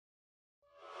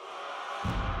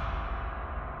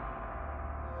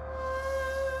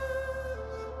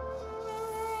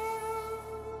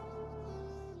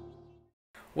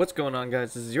What's going on,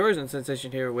 guys? This is yours in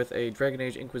Sensation here with a Dragon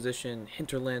Age Inquisition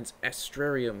Hinterlands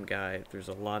Astrarium guide. There's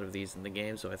a lot of these in the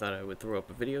game, so I thought I would throw up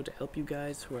a video to help you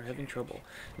guys who are having trouble.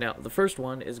 Now, the first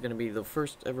one is going to be the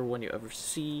first ever one you ever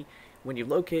see when you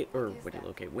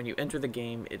when you enter the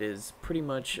game. It is pretty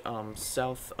much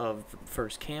south of the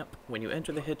first camp. When you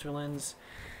enter the Hinterlands,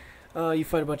 you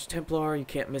fight a bunch of Templar, you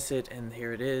can't miss it, and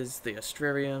here it is, the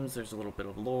Astrariums. There's a little bit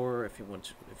of lore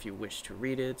if you wish to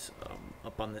read it,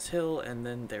 up on this hill, and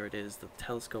then there it is, the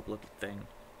telescope-looking thing.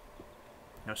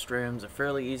 Astrariums are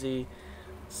fairly easy.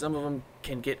 Some of them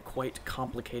can get quite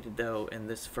complicated, though, and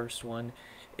this first one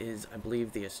is, I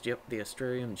believe, the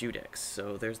Astrarium Judex.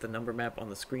 So there's the number map on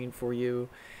the screen for you,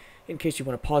 in case you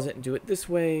want to pause it and do it this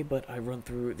way, but I run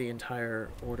through the entire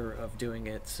order of doing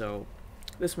it, so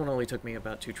this one only took me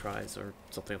about 2 tries or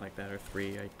something like that, or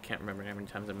 3. I can't remember how many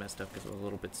times I messed up because it was a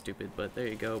little bit stupid, but there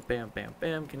you go. Bam, bam,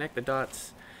 bam. Connect the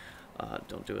dots.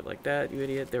 Don't do it like that, you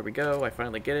idiot. There we go. I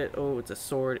finally get it. Oh, it's a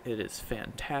sword. It is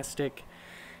fantastic.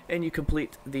 And you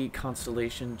complete the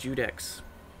Constellation Judex.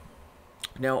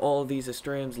 Now, all of these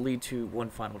Astrariums lead to one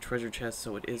final treasure chest,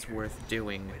 so it is worth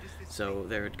doing. So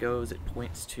there it goes. It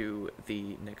points to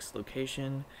the next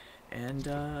location, and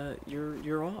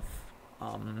you're off.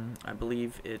 I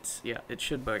believe it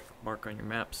should mark on your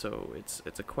map, so it's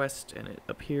a quest, and it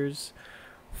appears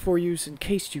for use in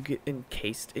case you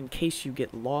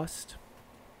get lost.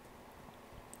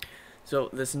 So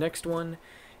this next one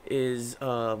is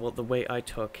well, the way I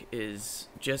took is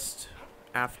just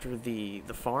after the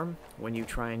farm. When you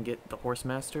try and get the horse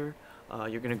master,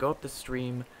 you're gonna go up the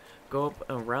stream, go up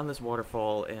around this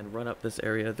waterfall, and run up this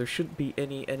area. There shouldn't be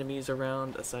any enemies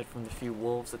around aside from the few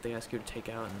wolves that they ask you to take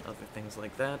out and other things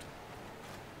like that.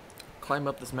 Climb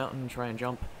up this mountain, try and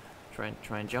jump,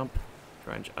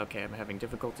 okay, I'm having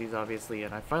difficulties obviously,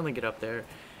 and I finally get up there,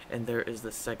 and there is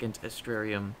the second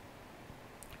Astrarium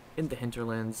in the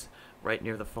Hinterlands, right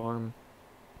near the farm,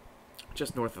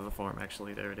 just north of the farm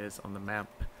actually. There it is on the map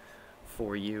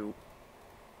for you,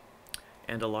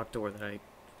 and a locked door that I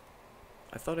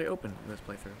thought I opened in this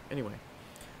playthrough. Anyway,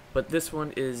 but this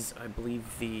one is, I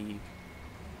believe, the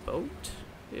boat,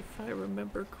 if I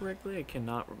remember correctly. I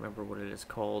cannot remember what it is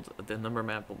called. The number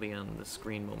map will be on the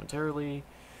screen momentarily.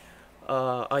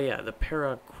 Oh yeah, the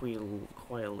Paraquilis.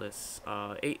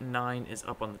 8 and 9 is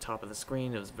up on the top of the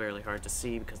screen. It was very hard to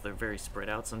see because they're very spread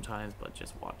out sometimes, but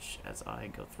just watch as I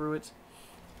go through it.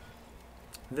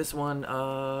 This one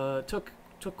took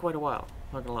quite a while,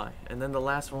 not gonna lie. And then the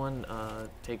last one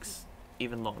takes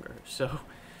even longer, so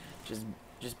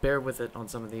just bear with it on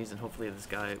some of these, and hopefully this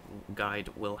guide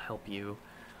will help you.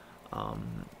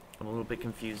 I'm a little bit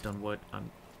confused on what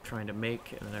I'm trying to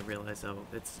make, and then I realize, oh,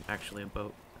 it's actually a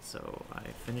boat. So I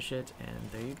finish it, and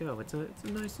there you go. It's a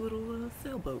nice little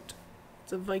sailboat.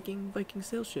 It's a Viking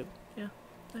sail ship. Yeah,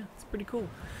 it's pretty cool.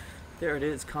 There it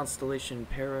is, Constellation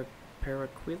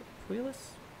Paraquilis,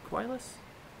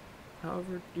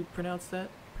 however you pronounce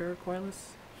that,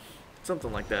 Paraquilis,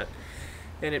 something like that.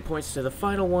 And it points to the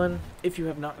final one, if you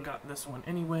have not got this one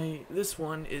anyway. This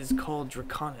one is called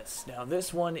Draconis. Now,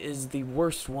 this one is the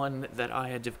worst one that I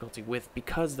had difficulty with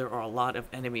because there are a lot of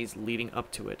enemies leading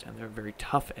up to it, and they're very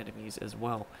tough enemies as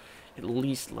well. At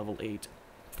least level 8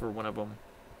 for one of them.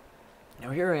 Now,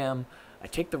 here I am. I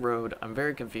take the road. I'm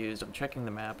very confused. I'm checking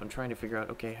the map. I'm trying to figure out,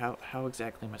 okay, how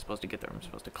exactly am I supposed to get there? Am I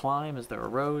supposed to climb? Is there a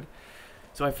road?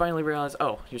 So I finally realized,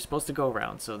 oh, you're supposed to go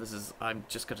around, so I'm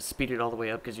just going to speed it all the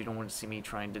way up because you don't want to see me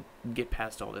trying to get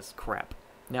past all this crap.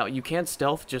 Now, you can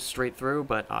stealth just straight through,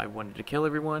 but I wanted to kill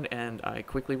everyone, and I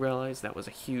quickly realized that was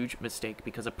a huge mistake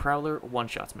because a Prowler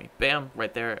one-shots me. Bam,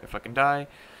 right there, if I can die.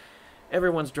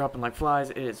 Everyone's dropping like flies.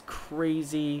 It is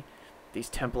crazy. These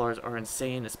Templars are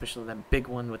insane, especially that big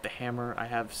one with the hammer. I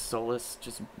have Solus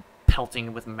just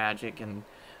pelting with magic, and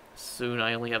soon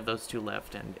I only have those 2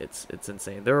 left, and it's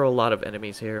insane. There are a lot of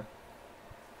enemies here.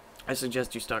 I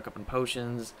suggest you stock up on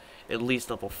potions, at least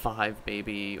level 5,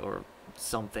 baby, or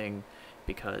something,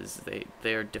 because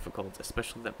they're difficult,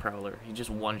 especially that Prowler. He just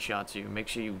one-shots you. Make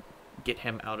sure you get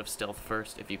him out of stealth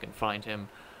first if you can find him.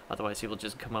 Otherwise, he will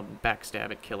just come up and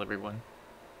backstab and kill everyone.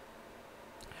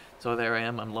 So there I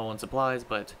am. I'm low on supplies,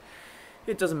 but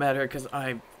it doesn't matter because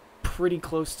I'm pretty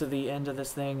close to the end of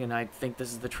this thing, and I think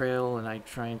this is the trail, and I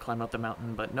try and climb up the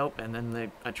mountain, but nope, and then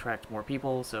they attract more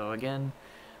people, so again,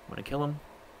 I'm gonna kill them.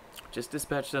 Just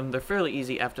dispatch them. They're fairly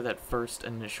easy after that first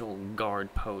initial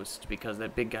guard post, because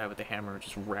that big guy with the hammer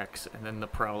just wrecks, and then the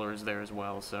Prowler is there as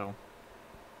well, so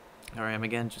there I am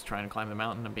again, just trying to climb the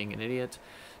mountain. I'm being an idiot.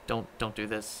 Don't do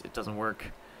this. It doesn't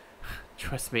work.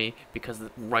 Trust me, because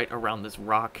right around this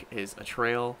rock is a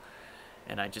trail,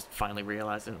 and I just finally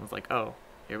realized it and was like, oh,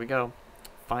 here we go.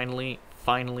 Finally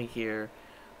finally here,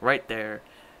 right there.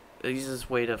 The easiest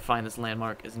way to find this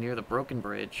landmark is near the broken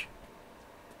bridge,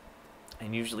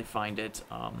 and usually find it.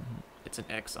 It's an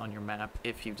X on your map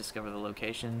if you discover the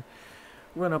location.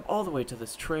 Run up all the way to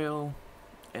this trail,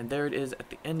 and there it is. At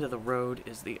the end of the road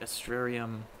is the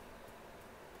Astrarium,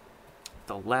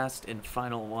 the last and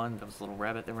final one. There was a little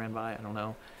rabbit that ran by, I don't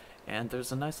know. And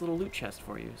there's a nice little loot chest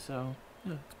for you, so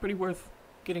yeah, it's pretty worth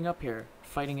getting up here,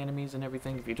 fighting enemies and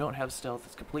everything. If you don't have stealth,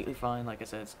 it's completely fine. Like I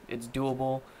said, it's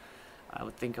doable. I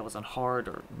would think I was on hard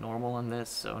or normal on this,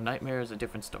 so Nightmare is a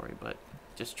different story, but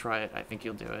just try it. I think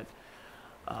you'll do it.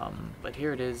 But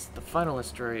here it is, the final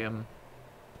Astrarium.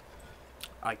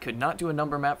 I could not do a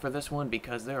number map for this one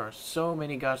because there are so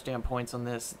many goddamn points on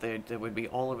this. They would be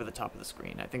all over the top of the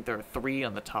screen. I think there are 3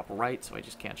 on the top right, so I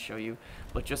just can't show you.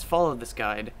 But just follow this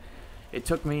guide. It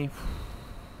took me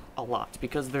a lot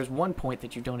because there's one point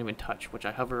that you don't even touch, which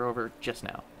I hover over just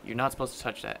now. You're not supposed to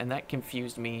touch that, and that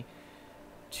confused me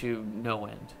to no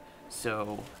end.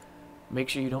 So make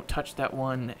sure you don't touch that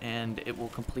one, and it will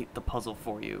complete the puzzle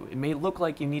for you. It may look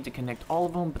like you need to connect all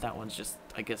of them, but that one's just,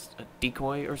 I guess, a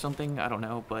decoy or something. I don't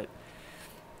know, but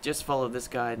just follow this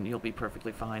guide and you'll be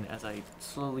perfectly fine as I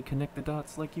slowly connect the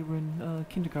dots like you were in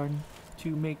kindergarten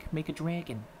to make a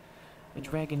dragon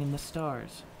in the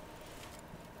stars.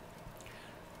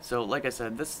 So, like I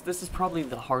said, this is probably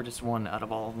the hardest one out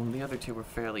of all of them. The other 2 were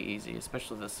fairly easy,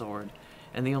 especially the sword.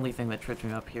 And the only thing that tripped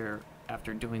me up here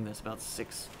after doing this about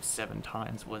 6-7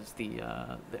 times was the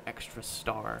extra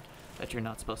star that you're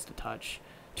not supposed to touch.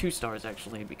 2 stars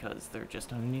actually, because they're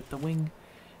just underneath the wing.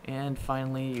 And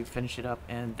finally you finish it up,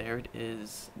 and there it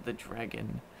is, the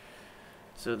dragon.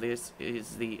 So this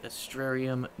is the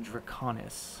Astrarium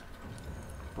Draconis.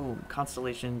 Boom,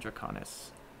 Constellation Draconis.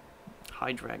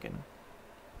 High Dragon.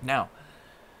 Now,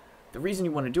 the reason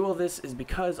you want to do all this is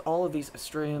because all of these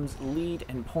Astrariums lead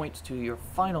and point to your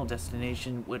final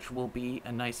destination, which will be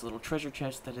a nice little treasure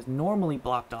chest that is normally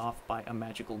blocked off by a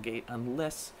magical gate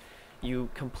unless you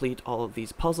complete all of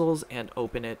these puzzles and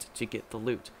open it to get the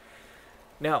loot.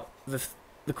 Now,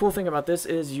 the cool thing about this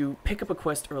is you pick up a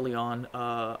quest early on.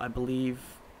 I believe,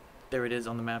 there it is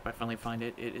on the map, I finally find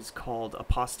it. It is called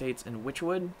Apostates in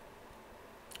Witchwood,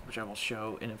 which I will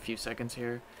show in a few seconds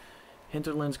here.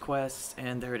 Hinterlands quests,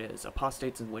 and there it is,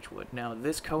 Apostates in Witchwood. Now,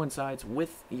 this coincides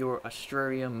with your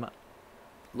Astrarium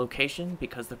location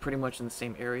because they're pretty much in the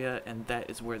same area, and that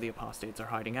is where the Apostates are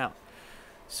hiding out.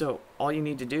 So, all you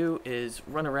need to do is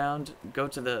run around, go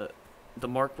to the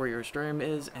mark where your Astrarium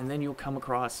is, and then you'll come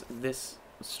across this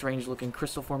strange-looking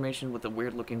crystal formation with a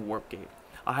weird-looking warp gate.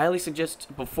 I highly suggest,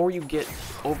 before you get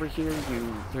over here,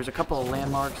 there's a couple of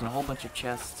landmarks and a whole bunch of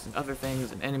chests and other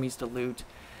things and enemies to loot.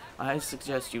 I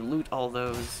suggest you loot all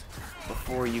those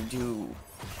before you do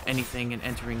anything and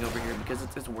entering over here, because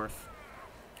it's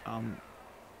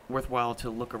worthwhile to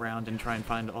look around and try and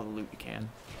find all the loot you can.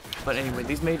 But anyway,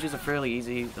 these mages are fairly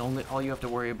easy. All you have to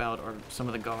worry about are some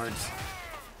of the guards,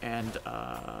 and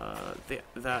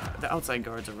the outside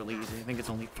guards are really easy. I think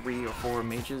it's only 3 or 4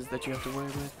 mages that you have to worry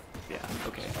with. Yeah,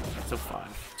 okay, so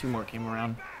 5. 2 more came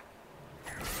around,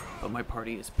 but my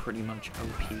party is pretty much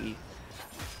OP.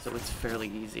 So it's fairly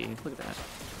easy. Look at that.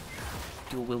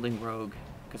 Dual-wielding rogue,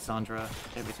 Cassandra,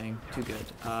 everything. Too good.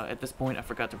 At this point, I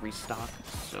forgot to restock,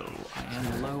 so I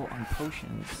am low on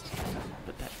potions.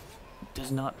 But that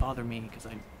does not bother me, because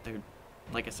they're,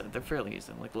 like I said, they're fairly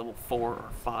easy. Like level 4 or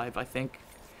 5, I think.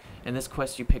 And this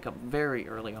quest you pick up very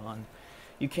early on.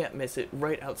 You can't miss it.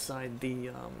 Right outside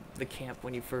the camp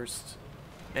when you first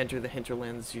enter the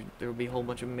Hinterlands, there will be a whole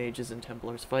bunch of mages and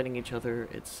Templars fighting each other.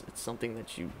 It's something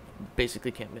that you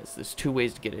basically can't miss. There's 2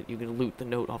 ways to get it. You can loot the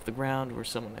note off the ground, or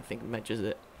someone, I think,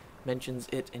 mentions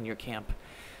it in your camp.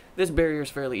 This barrier is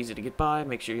fairly easy to get by.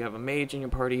 Make sure you have a mage in your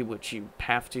party, which you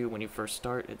have to when you first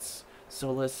start. It's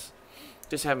Solus.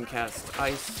 Just have him cast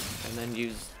ice, and then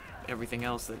use everything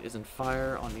else that isn't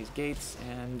fire on these gates,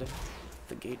 and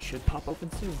the gate should pop open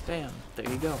soon. Bam! There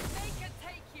you go.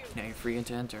 Now you're free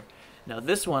to enter. Now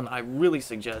this one, I really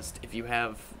suggest, if you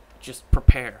have, just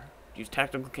prepare. Use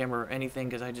tactical camera or anything,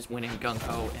 because I just went in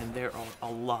gung-ho, and there are a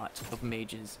lot of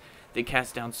mages. They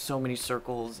cast down so many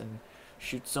circles and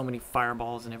shoot so many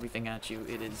fireballs and everything at you.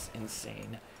 It is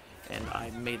insane. And I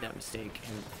made that mistake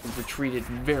and retreated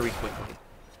very quickly.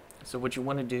 So what you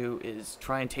want to do is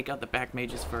try and take out the back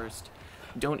mages first.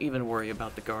 Don't even worry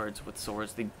about the guards with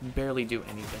swords. They barely do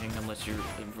anything unless you're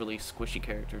a really squishy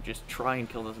character. Just try and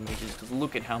kill those mages, because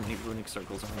look at how many runic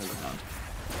circles are all around.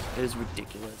 It is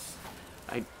ridiculous.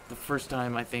 The first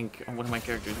time, I think, on one of my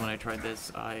characters when I tried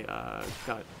this, I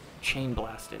got chain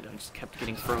blasted. I just kept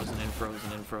getting frozen and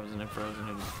frozen and frozen and frozen.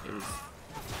 It was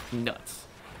nuts.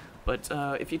 But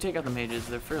if you take out the mages,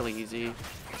 they're fairly easy.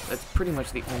 That's pretty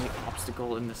much the only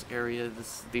obstacle in this area.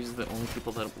 These are the only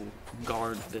people that will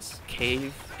guard this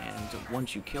cave, and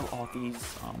once you kill all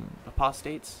these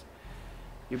apostates,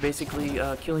 you're basically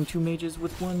killing 2 mages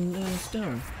with 1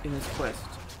 stone in this quest,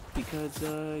 because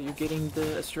you're getting the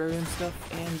Astrarium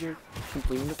stuff and you're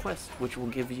completing the quest, which will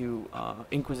give you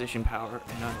Inquisition power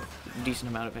and a decent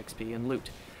amount of XP and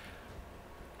loot.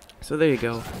 So there you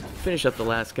go. Finish up the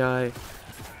last guy.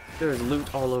 There's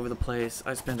loot all over the place.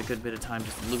 I spent a good bit of time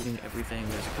just looting everything.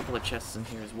 There's a couple of chests in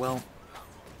here as well.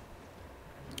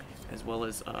 As well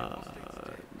as,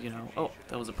 you know, oh,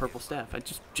 that was a purple staff. I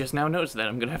just now noticed that.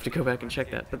 I'm going to have to go back and check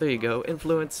that. But there you go.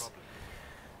 Influence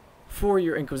for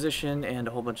your Inquisition and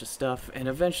a whole bunch of stuff. And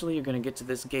eventually you're going to get to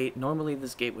this gate. Normally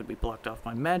this gate would be blocked off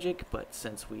by magic, but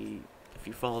since if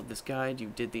you followed this guide,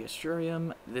 you did the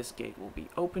Astrarium, this gate will be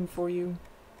open for you.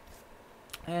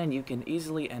 And you can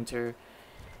easily enter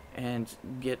and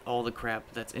get all the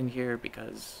crap that's in here,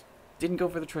 because didn't go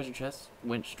for the treasure chest,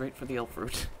 went straight for the elf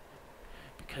fruit.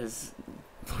 Because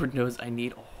Lord knows I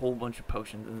need a whole bunch of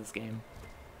potions in this game.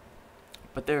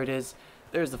 But there it is.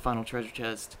 There's the final treasure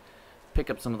chest. Pick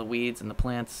up some of the weeds and the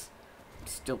plants.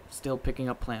 Still picking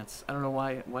up plants. I don't know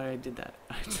why I did that.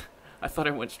 I thought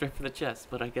I went straight for the chest,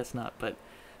 but I guess not. But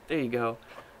there you go.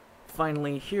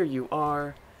 Finally, here you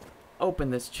are.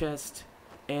 Open this chest,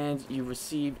 and you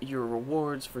receive your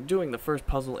rewards for doing the first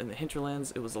puzzle in the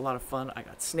Hinterlands. It was a lot of fun. I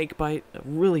got Snakebite, a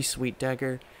really sweet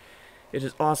dagger. It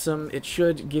is awesome. It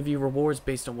should give you rewards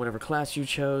based on whatever class you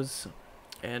chose.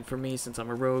 And for me, since I'm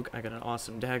a rogue, I got an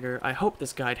awesome dagger. I hope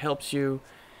this guide helps you.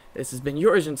 This has been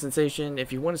your Asian Sensation.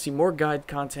 If you want to see more guide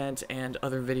content and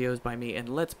other videos by me and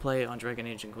Let's Play on Dragon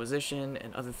Age Inquisition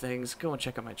and other things, go and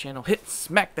check out my channel.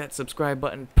 Smack that subscribe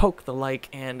button, poke the like,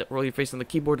 and roll your face on the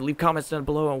keyboard. Leave comments down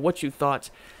below on what you thought.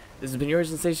 This has been your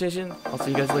Asian Sensation. I'll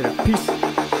see you guys later. Peace.